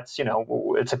 I mean, that's,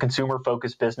 it's a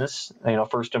consumer-focused business,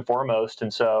 first and foremost.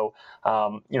 And so,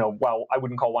 while I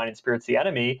wouldn't call wine and spirits the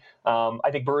enemy,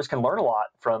 I think brewers can learn a lot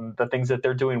from the things that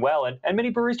they're doing well. And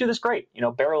many breweries do this great,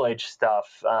 barrel-aged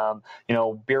stuff,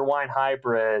 beer-wine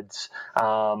hybrids.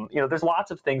 There's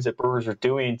lots of things that brewers are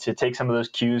doing to take some of those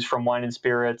cues from wine and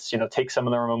spirits, take some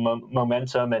of their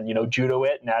momentum and, judo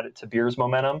it and add it to beer's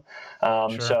momentum.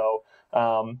 Sure. So,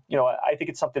 I think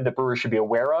it's something that brewers should be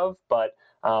aware of, but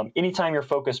anytime you're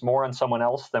focused more on someone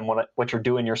else than what you're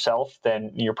doing yourself,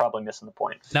 then you're probably missing the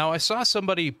point. Now, I saw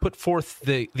somebody put forth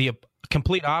the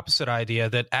complete opposite idea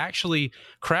that actually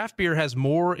craft beer has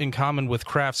more in common with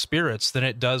craft spirits than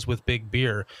it does with big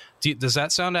beer. Does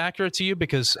that sound accurate to you?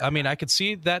 Because, I could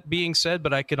see that being said,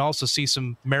 but I can also see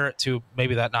some merit to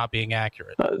maybe that not being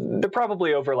accurate. They're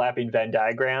probably overlapping Venn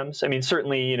diagrams. I mean,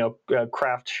 certainly,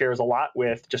 craft shares a lot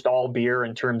with just all beer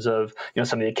in terms of,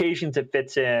 some of the occasions it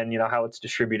fits in, how it's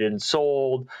distributed and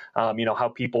sold,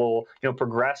 how people,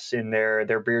 progress in their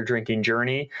beer drinking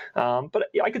journey. But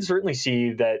I could certainly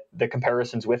see that the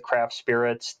comparisons with craft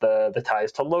spirits, the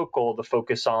ties to local, the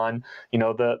focus on,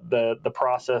 the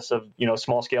process of,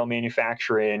 small scale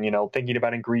manufacturing, thinking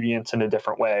about ingredients in a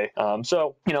different way.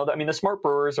 The smart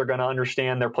brewers are going to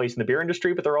understand their place in the beer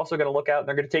industry, but they're also going to look out and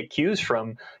they're going to take cues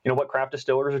from, what craft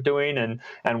distillers are doing and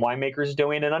winemakers are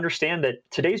doing, and understand that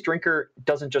today's drinker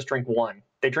doesn't just drink one.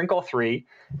 They drink all three,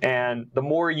 and the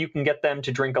more you can get them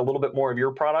to drink a little bit more of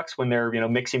your products when they're,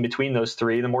 mixing between those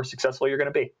three, the more successful you're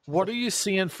going to be. What are you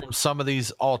seeing from some of these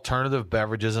alternative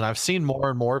beverages? And I've seen more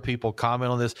and more people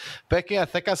comment on this. Becky, I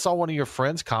think I saw one of your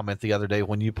friends comment the other day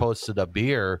when you posted a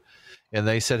beer, and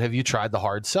they said, "Have you tried the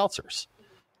hard seltzers?"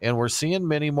 and we're seeing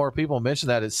many more people mention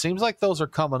that. It seems like those are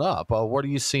coming up. What are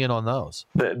you seeing on those?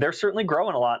 They're certainly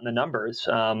growing a lot in the numbers,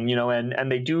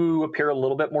 and they do appear a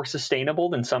little bit more sustainable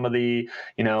than some of the,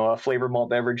 flavored malt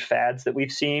beverage fads that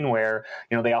we've seen, where,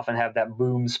 they often have that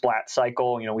boom splat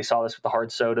cycle. We saw this with the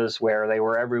hard sodas where they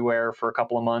were everywhere for a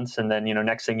couple of months, and then,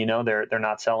 next thing you know, they're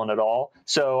not selling at all.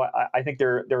 So I think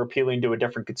they're appealing to a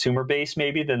different consumer base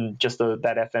maybe than just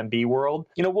that FMB world.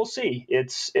 We'll see.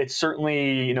 It's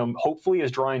certainly, hopefully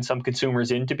is drawing some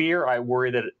consumers into beer. I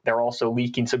worry that they're also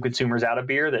leaking some consumers out of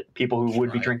beer, that people who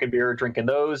would be drinking beer are drinking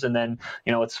those, and then,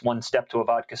 it's one step to a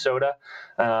vodka soda.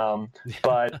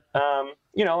 For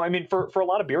a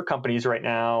lot of beer companies right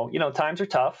now, times are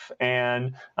tough,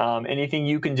 and anything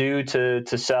you can do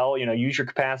to sell, use your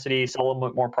capacity, sell a little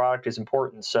bit more product is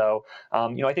important. So,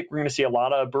 I think we're going to see a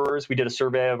lot of brewers. We did a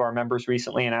survey of our members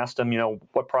recently and asked them,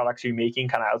 what products are you making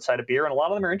kind of outside of beer? And a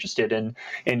lot of them are interested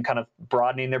in kind of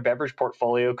broadening their beverage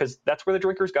portfolio, because that's where the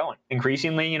drinker's going.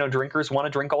 Increasingly, drinkers want to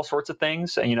drink all sorts of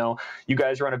things. And, you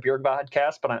guys are on a beer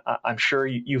podcast, but I'm sure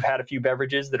you've had a few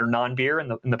beverages that are non-beer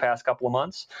in the past couple of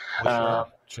months.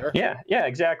 Sure. Yeah,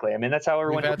 exactly. I mean, that's how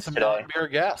everyone. We've had some non-beer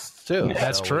guests too.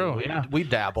 That's true. We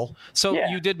dabble. So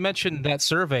you did mention that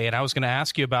survey, and I was going to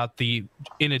ask you about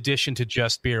in addition to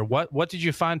just beer, what did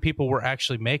you find people were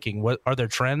actually making? What are there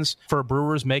trends for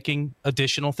brewers making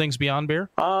additional things beyond beer?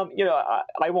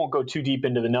 I won't go too deep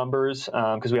into the numbers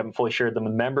because we haven't fully shared them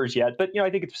with members yet. But I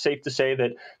think it's safe to say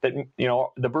that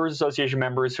the Brewers Association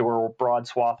members, who are a broad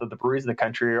swath of the breweries in the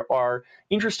country, are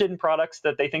interested in products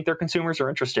that they think their consumers are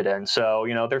interested in. So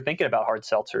they're thinking about hard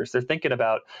seltzers. They're thinking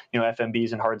about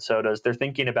FMBs and hard sodas. They're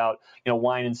thinking about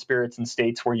wine and spirits in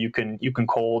states where you can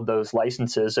cold those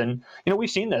licenses. And we've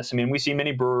seen this. I mean, we see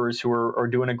many brewers who are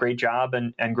doing a great job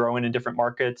and growing in different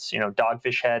markets.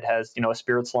 Dogfish Head has a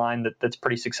spirits line that's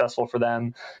pretty successful for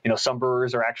them. Some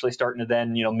brewers are actually starting to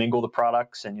then mingle the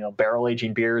products and barrel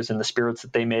aging beers and the spirits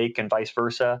that they make, and vice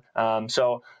versa.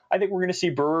 So I think we're going to see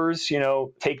brewers,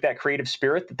 take that creative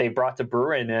spirit that they brought to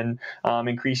brewing and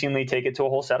increasingly take it to a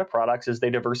whole set of products as they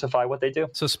diversify what they do.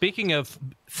 So speaking of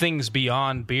things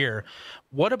beyond beer,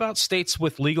 what about states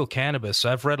with legal cannabis?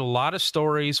 I've read a lot of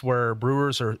stories where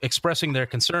brewers are expressing their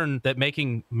concern that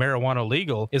making marijuana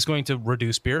legal is going to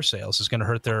reduce beer sales, is going to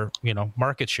hurt their,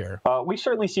 market share. We've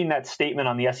certainly seen that statement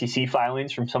on the SEC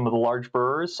filings from some of the large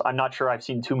brewers. I'm not sure I've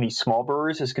seen too many small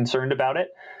brewers as concerned about it.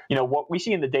 What we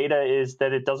see in the data is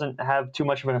that it doesn't have too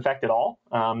much of an effect at all.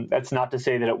 That's not to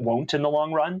say that it won't in the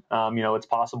long run. It's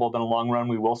possible that in the long run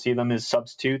we will see them as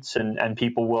substitutes and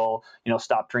people will,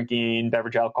 stop drinking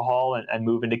beverage alcohol and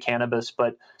move into cannabis.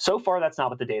 But so far, that's not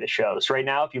what the data shows. Right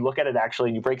now, if you look at it actually,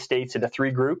 and you break states into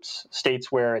three groups: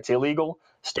 states where it's illegal,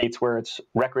 states where it's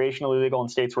recreationally legal,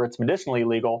 and states where it's medicinally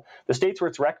legal. The states where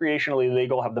it's recreationally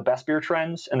legal have the best beer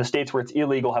trends, and the states where it's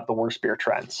illegal have the worst beer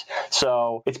trends.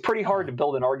 So it's pretty hard to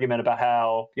build an argument about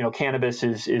how, cannabis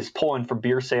is pulling from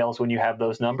beer sales when you have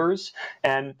those numbers.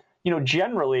 And,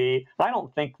 generally, I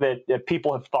don't think that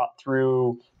people have thought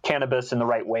through cannabis in the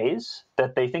right ways,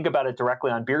 that they think about it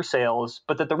directly on beer sales,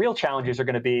 but that the real challenges are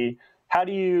going to be, how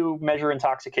do you measure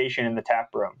intoxication in the tap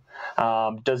room?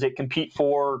 Does it compete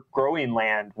for growing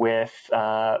land with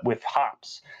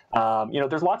hops?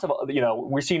 There's lots of,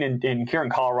 we're seeing here in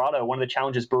Colorado, one of the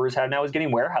challenges brewers have now is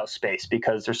getting warehouse space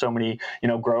because there's so many,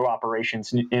 grow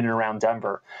operations in and around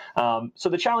Denver. So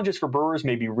the challenges for brewers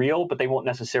may be real, but they won't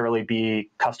necessarily be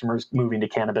customers moving to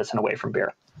cannabis and away from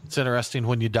beer. It's interesting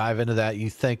when you dive into that, you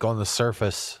think on the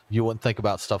surface, you wouldn't think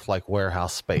about stuff like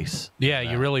warehouse space. Yeah,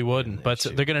 you really wouldn't, but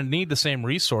they're going to need the same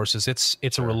resources.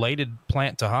 It's a related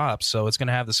plant to hops, so it's going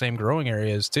to have the same growing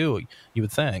areas too, you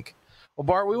would think. Well,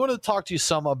 Bart, we wanted to talk to you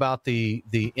some about the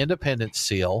independent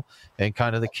seal and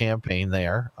kind of the campaign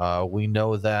there. We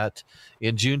know that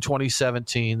in June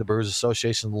 2017, the Brewers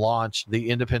Association launched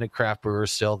the independent craft brewer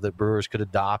seal that brewers could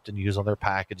adopt and use on their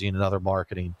packaging and other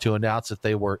marketing to announce that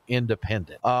they were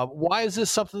independent. Why is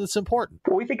this something that's important?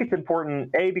 Well, we think it's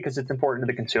important, A, because it's important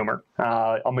to the consumer.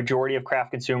 A majority of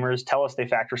craft consumers tell us they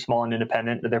factor small and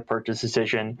independent into their purchase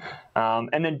decision.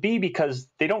 And then B, because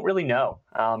they don't really know.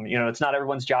 It's not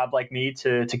everyone's job like me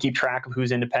to keep track of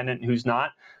who's independent and who's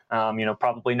not.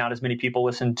 Probably not as many people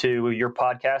listen to your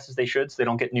podcast as they should, so they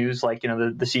don't get news like,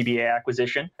 the CBA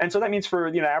acquisition. And so that means for,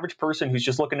 average person who's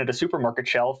just looking at a supermarket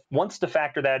shelf, wants to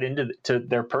factor that into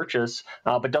their purchase,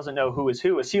 but doesn't know who is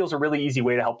who. A seal's a really easy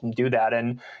way to help them do that.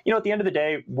 And, at the end of the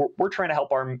day, we're trying to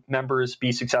help our members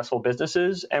be successful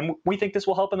businesses, and we think this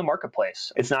will help in the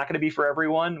marketplace. It's not going to be for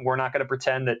everyone. We're not going to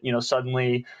pretend that,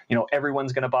 suddenly,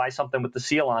 everyone's going to buy something with the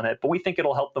seal on it, but we think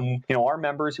it'll help them, our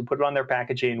members who put it on their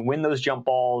packaging, win those jump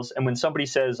balls, seals. And when somebody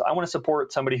says, I want to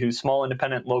support somebody who's small,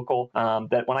 independent, local,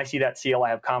 that when I see that seal, I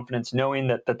have confidence knowing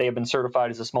that they have been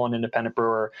certified as a small and independent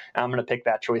brewer. And I'm going to pick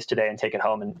that choice today and take it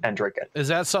home and drink it. Is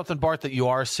that something, Bart, that you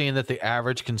are seeing that the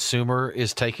average consumer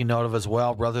is taking note of as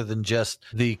well, rather than just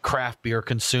the craft beer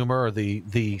consumer or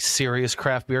the serious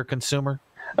craft beer consumer?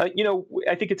 I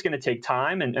think it's going to take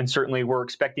time, and certainly we're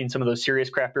expecting some of those serious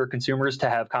craft beer consumers to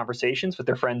have conversations with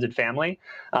their friends and family.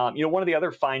 One of the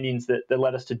other findings that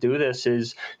led us to do this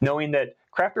is knowing that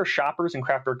craft beer shoppers and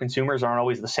craft beer consumers aren't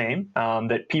always the same.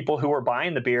 That people who are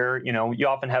buying the beer, you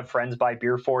often have friends buy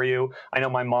beer for you. I know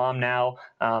my mom now,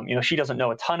 she doesn't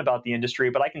know a ton about the industry,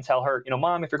 but I can tell her,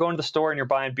 Mom, if you're going to the store and you're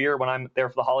buying beer when I'm there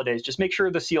for the holidays, just make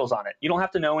sure the seal's on it. You don't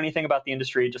have to know anything about the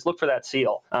industry. Just look for that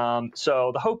seal.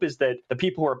 So the hope is that the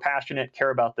people who are passionate, care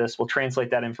about this, will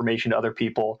translate that information to other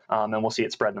people, and we'll see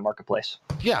it spread in the marketplace.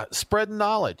 Yeah, spread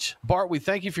knowledge. Bart, we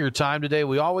thank you for your time today.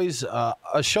 We always, a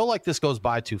show like this goes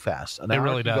by too fast. It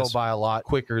really does go by a lot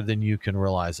quicker than you can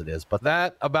realize it is. But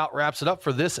that about wraps it up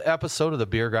for this episode of the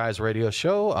Beer Guys Radio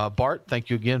Show. Bart,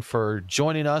 thank you again for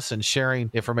joining us and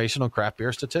sharing information on craft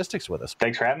beer statistics with us.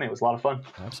 Thanks for having me. It was a lot of fun.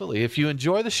 Absolutely. If you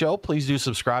enjoy the show, please do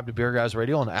subscribe to Beer Guys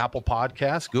Radio on Apple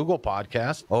Podcasts, Google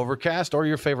Podcasts, Overcast, or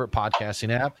your favorite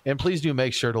podcasting app. And please do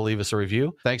make sure to leave us a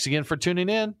review. Thanks again for tuning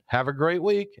in. Have a great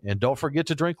week. And don't forget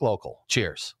to drink local.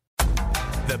 Cheers.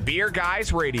 The Beer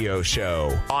Guys Radio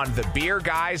Show on the Beer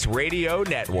Guys Radio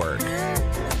Network.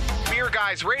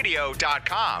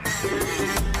 BeerGuysRadio.com.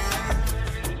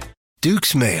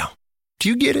 Duke's Mayo. Do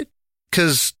you get it?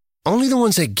 Because only the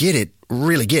ones that get it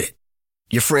really get it.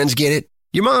 Your friends get it.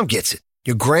 Your mom gets it.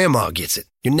 Your grandma gets it.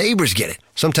 Your neighbors get it.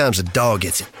 Sometimes a dog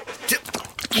gets it.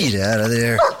 Get out of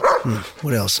there.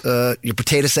 What else? Your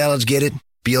potato salads get it.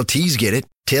 BLTs get it.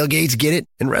 Tailgates get it.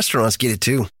 And restaurants get it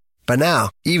too. By now,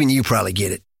 even you probably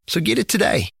get it. So get it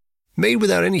today. Made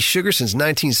without any sugar since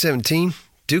 1917,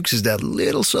 Duke's is that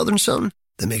little southern something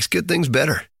that makes good things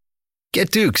better.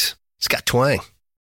 Get Duke's. It's got twang.